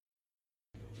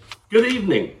Good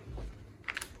evening.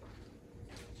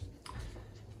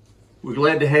 We're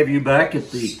glad to have you back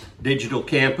at the digital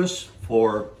campus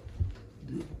for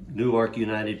Newark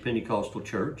United Pentecostal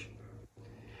Church.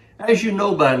 As you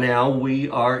know by now, we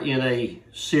are in a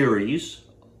series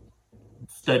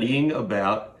studying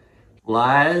about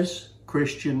lies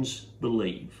Christians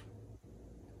believe.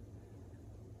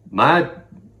 My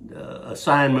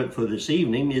assignment for this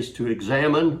evening is to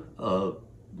examine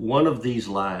one of these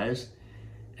lies,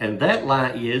 and that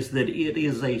lie is that it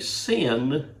is a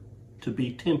sin to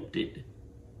be tempted.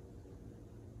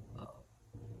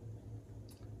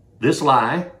 This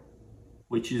lie,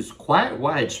 which is quite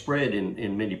widespread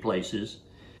in many places,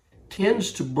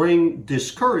 tends to bring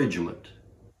discouragement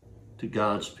to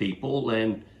God's people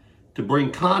and to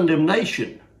bring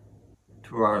condemnation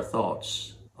to our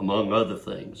thoughts, among other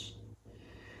things.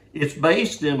 It's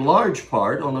based in large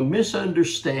part on a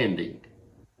misunderstanding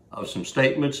of some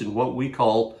statements in what we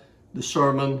call the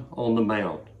Sermon on the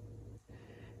Mount.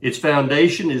 Its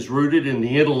foundation is rooted in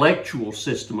the intellectual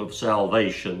system of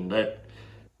salvation, that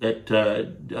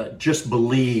just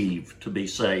believe to be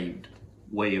saved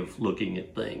way of looking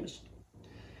at things.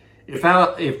 If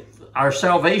our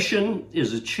salvation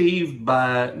is achieved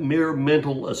by mere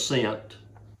mental assent,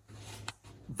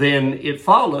 then it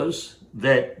follows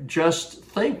that just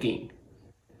thinking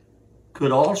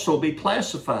could also be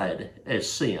classified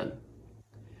as sin.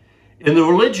 In the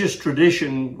religious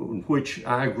tradition in which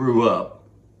I grew up,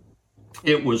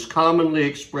 it was commonly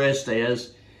expressed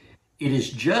as, it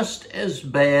is just as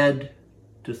bad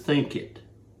to think it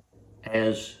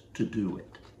as to do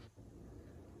it.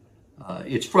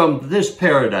 It's from this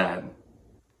paradigm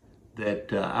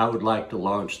that I would like to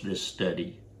launch this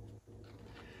study.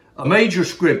 A major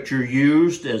scripture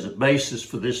used as a basis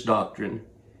for this doctrine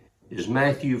is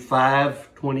Matthew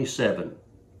 5:27.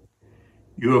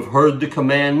 You have heard the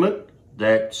commandment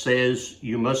that says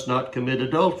you must not commit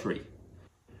adultery.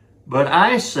 But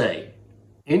I say,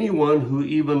 anyone who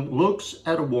even looks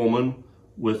at a woman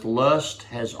with lust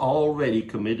has already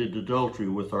committed adultery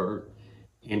with her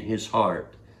in his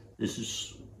heart. This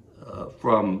is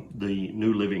from the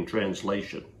New Living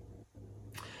Translation.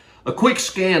 A quick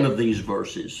scan of these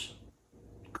verses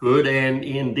could and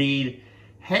indeed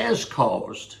has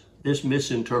caused this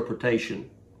misinterpretation,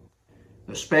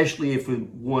 especially if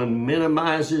one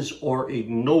minimizes or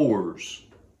ignores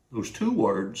those two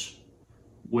words,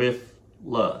 with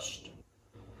lust.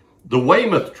 The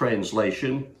Weymouth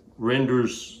translation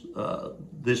renders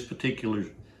this particular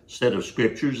set of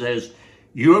scriptures as,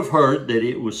 you have heard that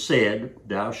it was said,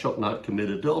 thou shalt not commit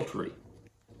adultery.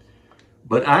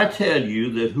 But I tell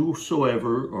you that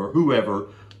whoever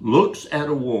looks at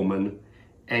a woman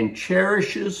and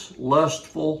cherishes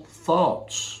lustful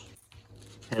thoughts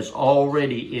has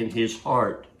already in his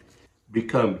heart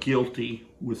become guilty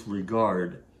with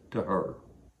regard to her.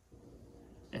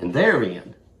 And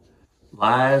therein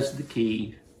lies the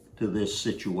key to this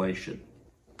situation.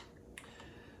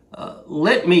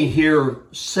 Let me here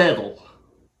settle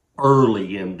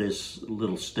early in this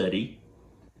little study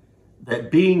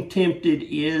that being tempted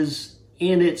is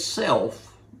in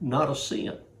itself not a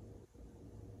sin.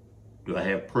 Do I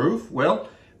have proof? Well,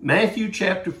 Matthew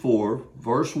chapter 4,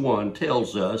 verse 1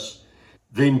 tells us,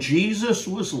 then Jesus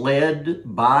was led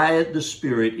by the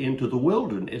Spirit into the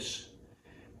wilderness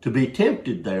to be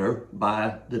tempted there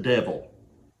by the devil.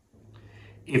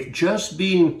 If just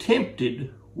being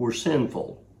tempted were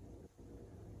sinful,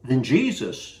 then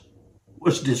Jesus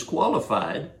was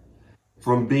disqualified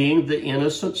from being the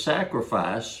innocent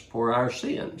sacrifice for our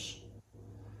sins,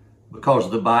 because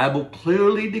the Bible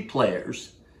clearly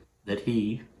declares that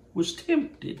he was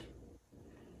tempted.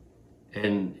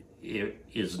 And it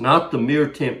is not the mere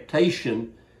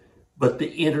temptation, but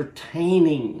the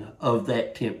entertaining of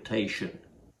that temptation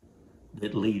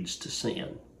that leads to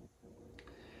sin.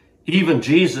 Even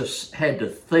Jesus had to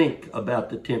think about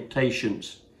the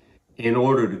temptations in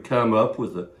order to come up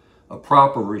with a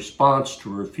proper response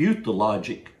to refute the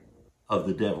logic of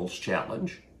the devil's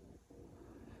challenge.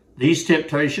 These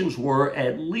temptations were,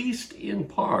 at least in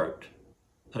part,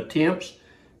 attempts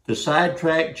to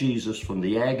sidetrack Jesus from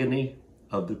the agony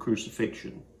of the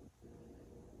crucifixion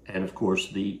and, of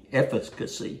course, the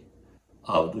efficacy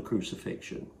of the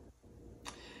crucifixion.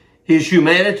 His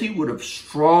humanity would have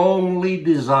strongly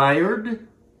desired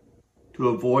to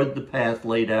avoid the path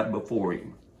laid out before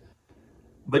him.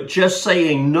 But just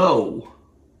saying no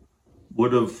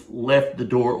would have left the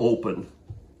door open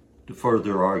to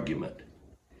further argument.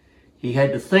 He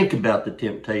had to think about the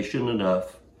temptation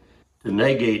enough to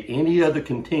negate any other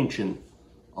contention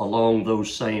along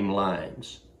those same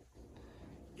lines.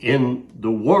 In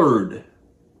the Word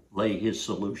lay his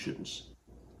solutions.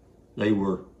 They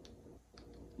were,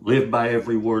 live by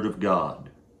every word of God.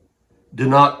 Do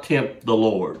not tempt the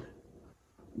Lord.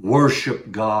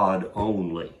 Worship God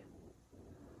only.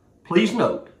 Please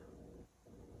note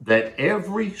that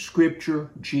every scripture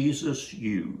Jesus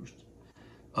used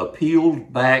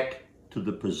appealed back to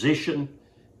the position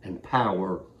and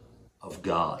power of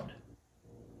God.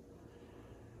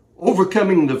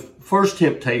 Overcoming the first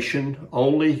temptation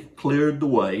only cleared the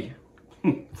way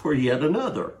for yet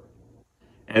another.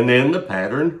 And then the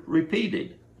pattern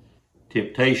repeated.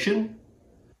 Temptation,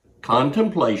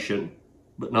 contemplation,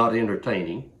 but not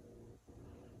entertaining,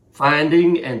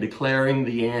 finding and declaring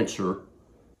the answer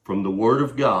from the Word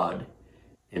of God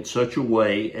in such a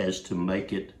way as to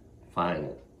make it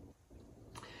final.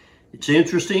 It's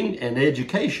interesting and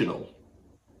educational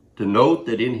to note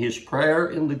that in his prayer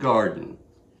in the garden,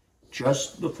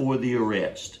 just before the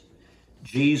arrest,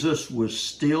 Jesus was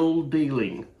still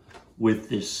dealing with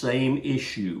this same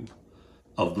issue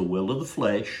of the will of the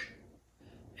flesh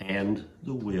and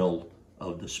the will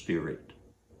of the Spirit.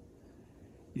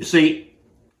 You see,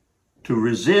 to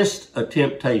resist a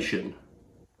temptation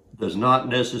does not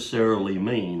necessarily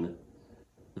mean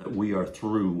that we are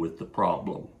through with the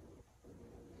problem.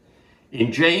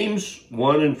 In James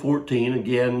 1:14,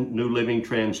 again, New Living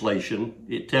Translation,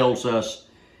 it tells us,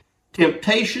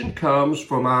 temptation comes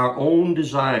from our own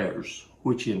desires,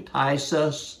 which entice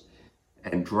us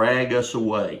and drag us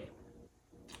away.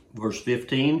 Verse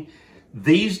 15,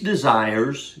 these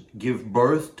desires give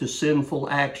birth to sinful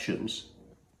actions,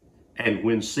 and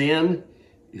when sin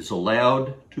is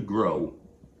allowed to grow,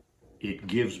 it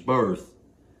gives birth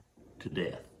to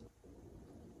death.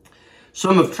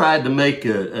 Some have tried to make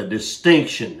a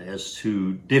distinction as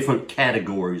to different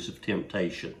categories of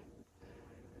temptation.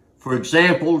 For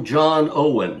example, John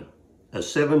Owen, a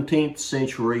 17th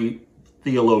century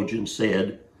theologian,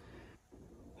 said,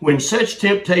 when such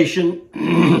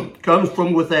temptation comes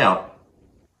from without,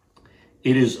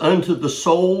 it is unto the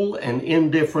soul an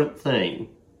indifferent thing,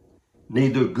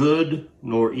 neither good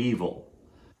nor evil,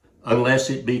 unless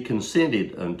it be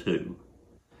consented unto.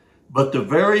 But the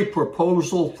very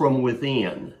proposal from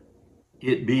within,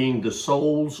 it being the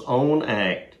soul's own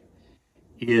act,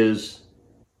 is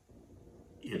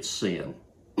its sin.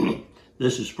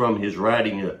 This is from his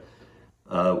writing,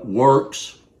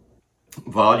 Works,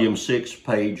 Volume 6,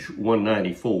 page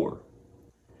 194.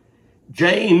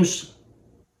 James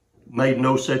made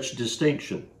no such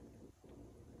distinction.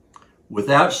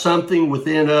 Without something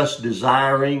within us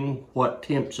desiring what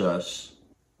tempts us,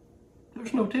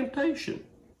 there's no temptation.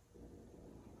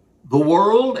 The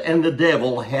world and the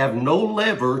devil have no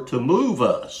lever to move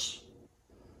us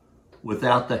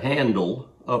without the handle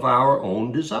of our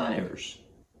own desires.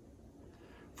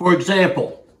 For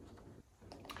example,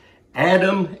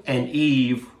 Adam and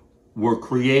Eve were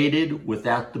created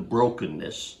without the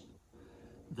brokenness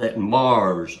that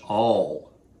mars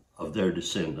all of their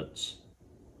descendants.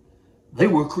 They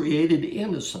were created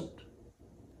innocent.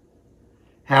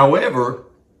 However,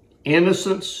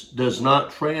 innocence does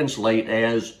not translate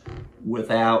as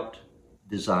without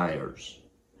desires.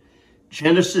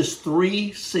 Genesis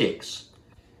 3:6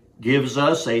 gives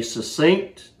us a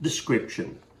succinct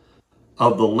description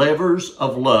of the levers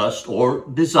of lust or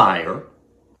desire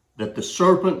that the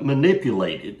serpent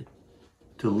manipulated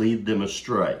to lead them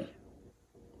astray.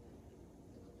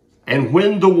 And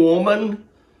when the woman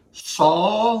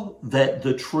saw that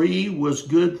the tree was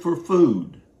good for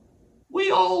food, we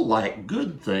all like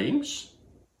good things,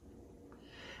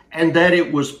 and that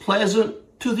it was pleasant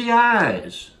to the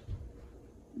eyes,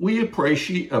 we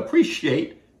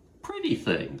appreciate pretty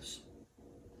things.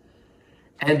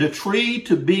 And a tree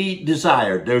to be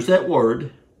desired, there's that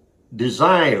word,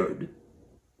 desired.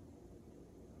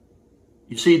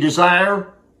 You see,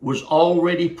 desire was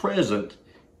already present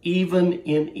even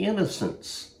in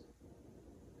innocence.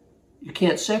 You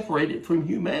can't separate it from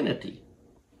humanity.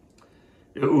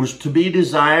 It was to be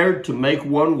desired to make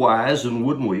one wise, and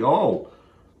wouldn't we all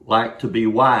like to be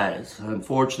wise?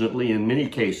 Unfortunately, in many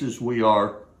cases, we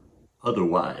are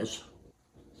otherwise.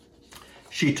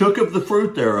 She took of the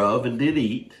fruit thereof and did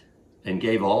eat, and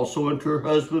gave also unto her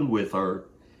husband with her,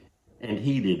 and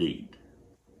he did eat.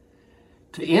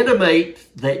 To intimate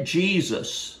that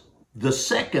Jesus, the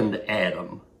second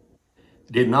Adam,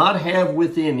 did not have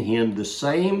within him the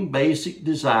same basic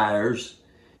desires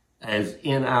as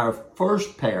in our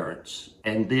first parents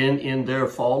and then in their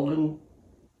fallen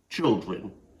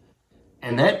children.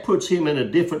 And that puts him in a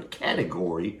different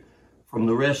category from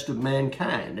the rest of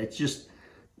mankind.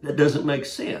 That doesn't make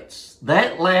sense.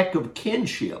 That lack of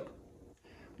kinship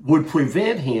would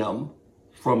prevent him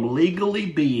from legally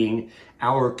being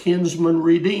our kinsman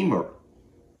redeemer.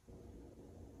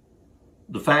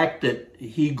 The fact that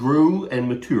he grew and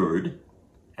matured,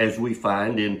 as we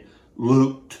find in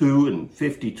Luke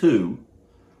 2:52,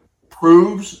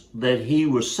 proves that he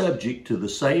was subject to the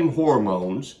same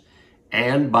hormones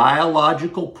and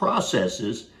biological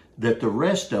processes that the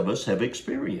rest of us have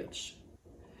experienced.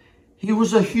 He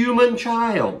was a human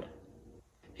child.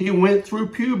 He went through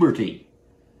puberty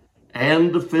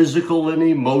and the physical and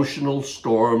emotional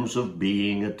storms of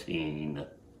being a teen.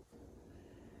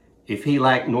 If he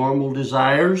lacked normal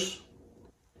desires,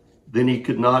 then he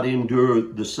could not endure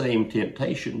the same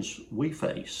temptations we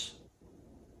face.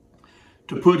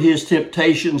 To put his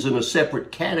temptations in a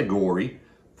separate category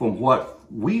from what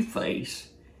we face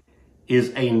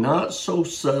is a not so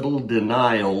subtle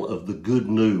denial of the good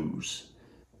news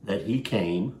that he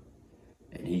came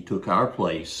and he took our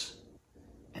place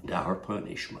and our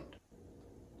punishment.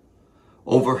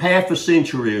 Over half a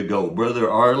century ago, Brother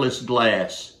Arliss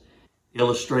Glass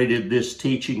illustrated this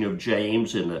teaching of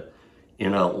James in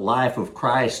a Life of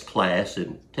Christ class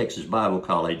in Texas Bible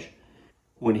College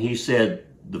when he said,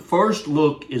 the first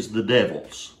look is the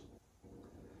devil's.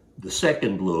 The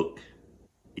second look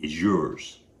is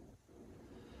yours.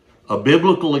 A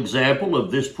biblical example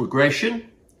of this progression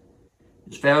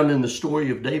is found in the story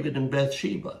of David and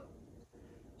Bathsheba.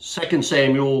 2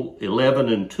 Samuel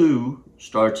 11:2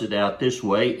 starts it out this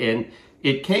way, and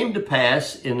it came to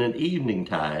pass in an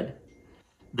eventide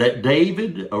that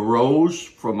David arose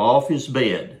from off his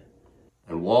bed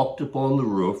and walked upon the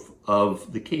roof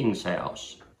of the king's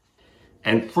house.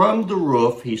 And from the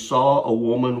roof he saw a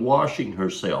woman washing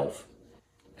herself,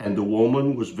 and the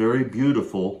woman was very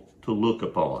beautiful to look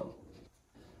upon.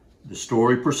 The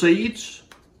story proceeds.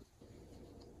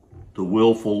 The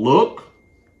willful look,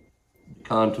 the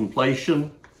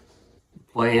contemplation, the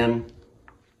plan,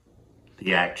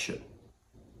 the action.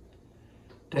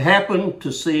 To happen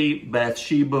to see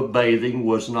Bathsheba bathing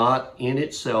was not in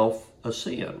itself a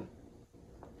sin.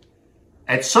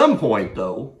 At some point,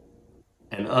 though,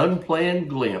 an unplanned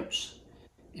glimpse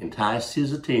enticed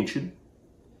his attention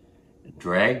and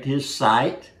dragged his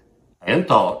sight and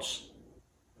thoughts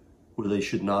where they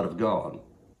should not have gone.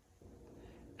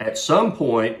 At some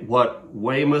point, what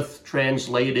Weymouth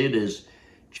translated as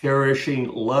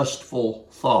cherishing lustful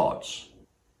thoughts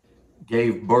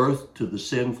gave birth to the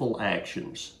sinful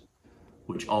actions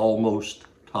which almost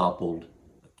toppled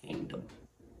a kingdom.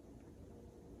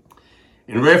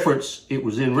 It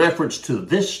was in reference to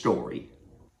this story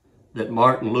that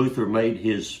Martin Luther made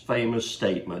his famous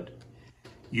statement,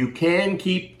 "You can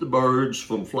keep the birds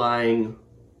from flying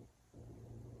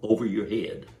over your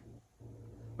head."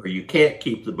 Or you can't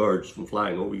keep the birds from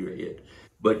flying over your head,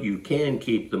 but you can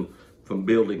keep them from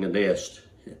building a nest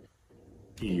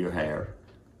in your hair.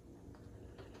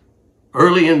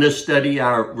 Early in this study,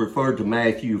 I referred to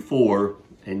Matthew 4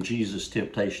 and Jesus'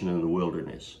 temptation in the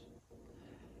wilderness.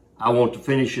 I want to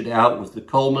finish it out with the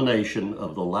culmination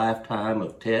of the lifetime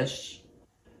of tests,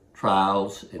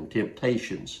 trials, and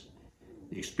temptations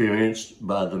experienced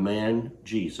by the man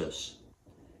Jesus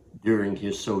during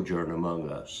his sojourn among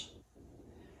us.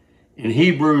 In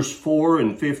Hebrews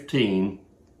 4:15,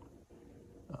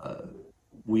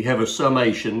 we have a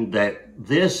summation that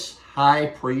this high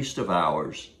priest of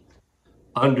ours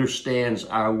understands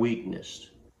our weakness,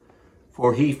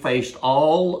 for he faced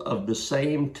all of the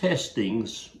same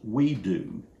testings we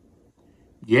do,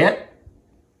 yet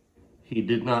he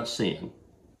did not sin.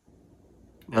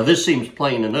 Now this seems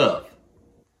plain enough,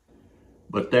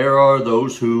 but there are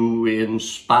those who, in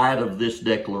spite of this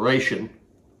declaration,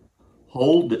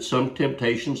 hold that some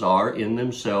temptations are in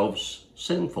themselves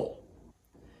sinful.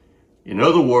 In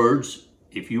other words,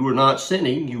 if you were not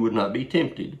sinning, you would not be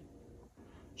tempted.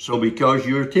 So because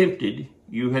you're tempted,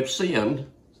 you have sinned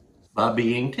by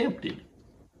being tempted.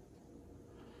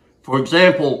 For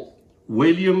example,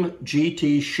 William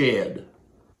G.T. Shedd,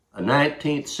 a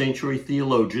 19th century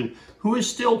theologian who is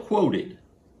still quoted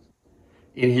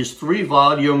in his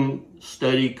 3-volume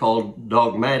study called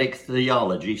Dogmatic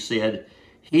Theology, said,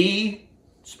 he,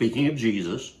 speaking of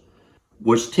Jesus,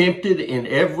 was tempted in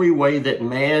every way that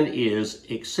man is,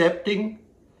 excepting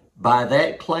by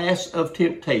that class of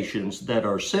temptations that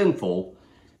are sinful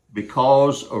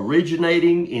because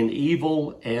originating in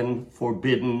evil and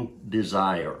forbidden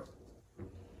desire.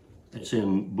 That's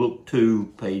in Book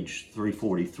 2, page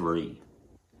 343.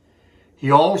 He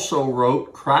also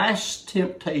wrote, Christ's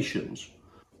temptations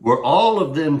were all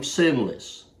of them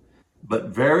sinless, but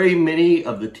very many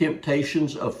of the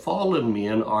temptations of fallen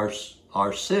men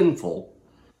are sinful.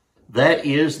 That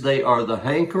is, they are the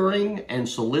hankering and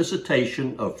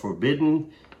solicitation of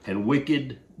forbidden and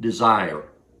wicked desire.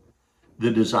 The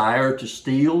desire to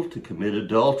steal, to commit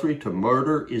adultery, to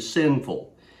murder is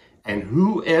sinful, And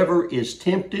whoever is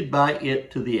tempted by it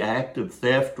to the act of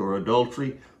theft or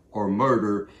adultery or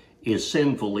murder is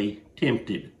sinfully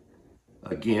tempted.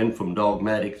 Again, from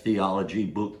Dogmatic Theology,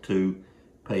 Book 2,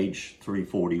 page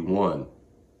 341.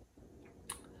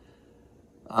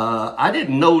 I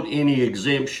didn't note any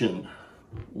exemption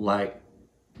like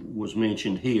was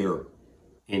mentioned here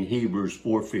in Hebrews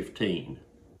 4:15.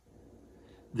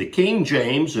 The King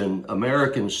James and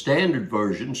American Standard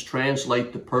Versions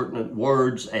translate the pertinent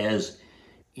words as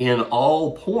 "in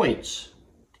all points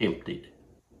tempted."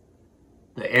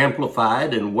 The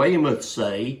Amplified and Weymouth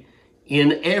say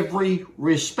 "in every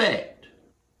respect,"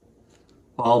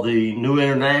 while the New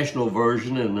International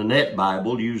Version and the Net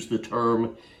Bible use the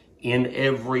term "in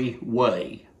every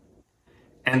way."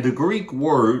 And the Greek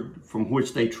word from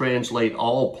which they translate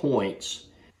 "all points"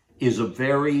 is a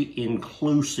very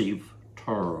inclusive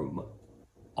term,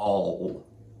 all.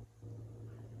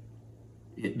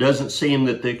 It doesn't seem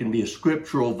that there can be a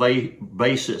scriptural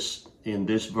basis in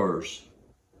this verse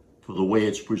for the way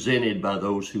it's presented by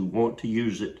those who want to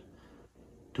use it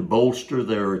to bolster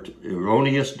their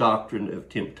erroneous doctrine of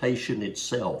temptation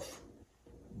itself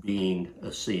being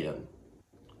a sin.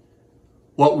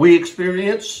 What we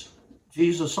experience,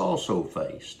 Jesus also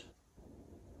faced.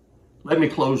 Let me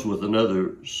close with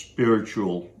another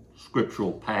spiritual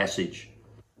scriptural passage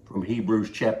from Hebrews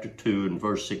chapter 2 and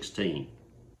verse 16.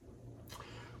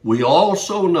 We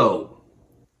also know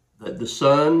that the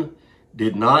Son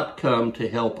did not come to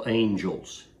help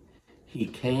angels. He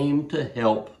came to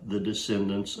help the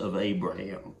descendants of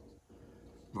Abraham.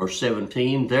 Verse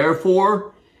 17,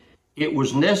 therefore, it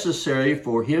was necessary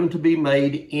for him to be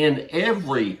made in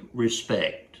every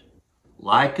respect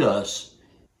like us,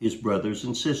 his brothers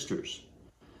and sisters,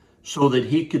 so that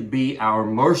he could be our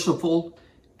merciful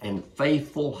and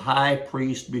faithful high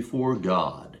priest before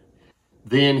God.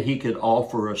 Then he could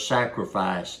offer a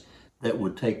sacrifice that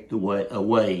would take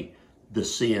away the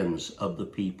sins of the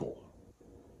people.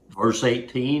 Verse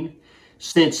 18,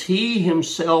 since he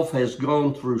himself has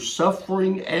gone through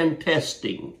suffering and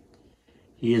testing,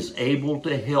 he is able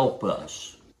to help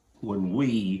us when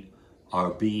we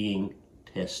are being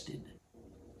tested.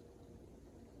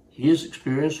 He has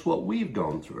experienced what we've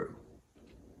gone through.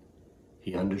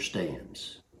 He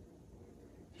understands.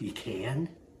 He can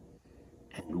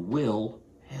and will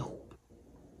help.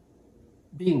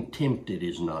 Being tempted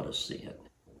is not a sin.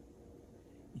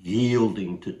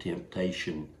 Yielding to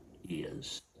temptation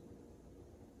is.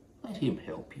 Let him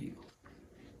help you.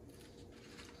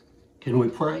 Can we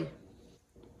pray?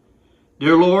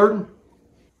 Dear Lord,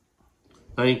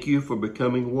 thank you for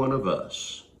becoming one of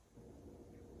us.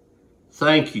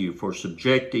 Thank you for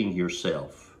subjecting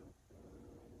yourself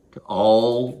to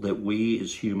all that we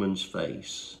as humans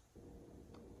face.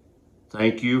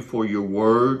 Thank you for your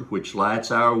word which lights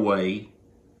our way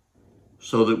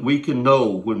so that we can know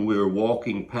when we are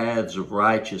walking paths of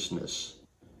righteousness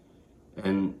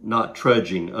and not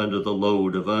trudging under the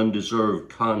load of undeserved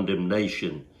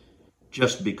condemnation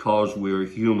just because we're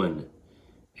human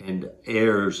and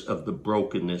heirs of the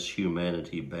brokenness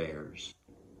humanity bears.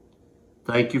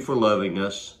 Thank you for loving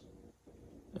us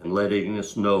and letting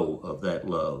us know of that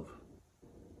love.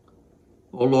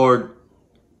 Oh Lord,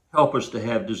 help us to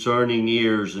have discerning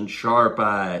ears and sharp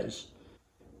eyes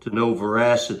to know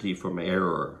veracity from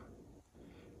error.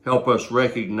 Help us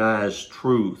recognize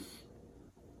truth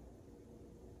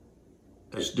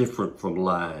as different from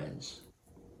lies.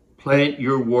 Plant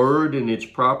your word in its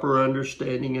proper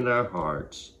understanding in our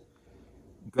hearts.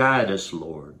 Guide us,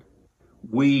 Lord.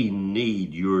 We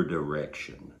need your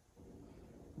direction.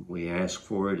 We ask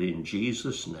for it in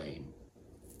Jesus' name.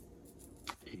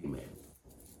 Amen.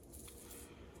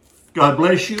 God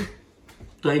bless you.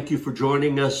 Thank you for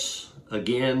joining us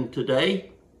again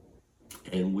today.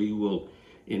 And we will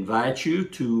invite you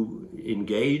to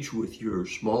engage with your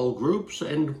small groups.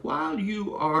 And while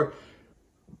you are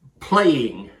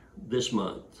playing this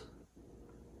month,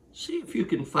 see if you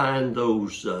can find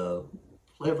those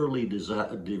cleverly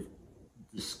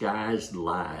disguised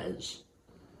lies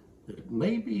that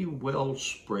may be well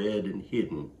spread and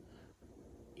hidden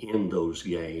in those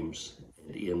games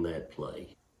and in that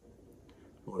play.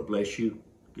 Lord bless you.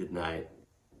 Good night.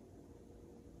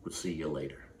 We'll see you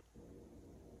later.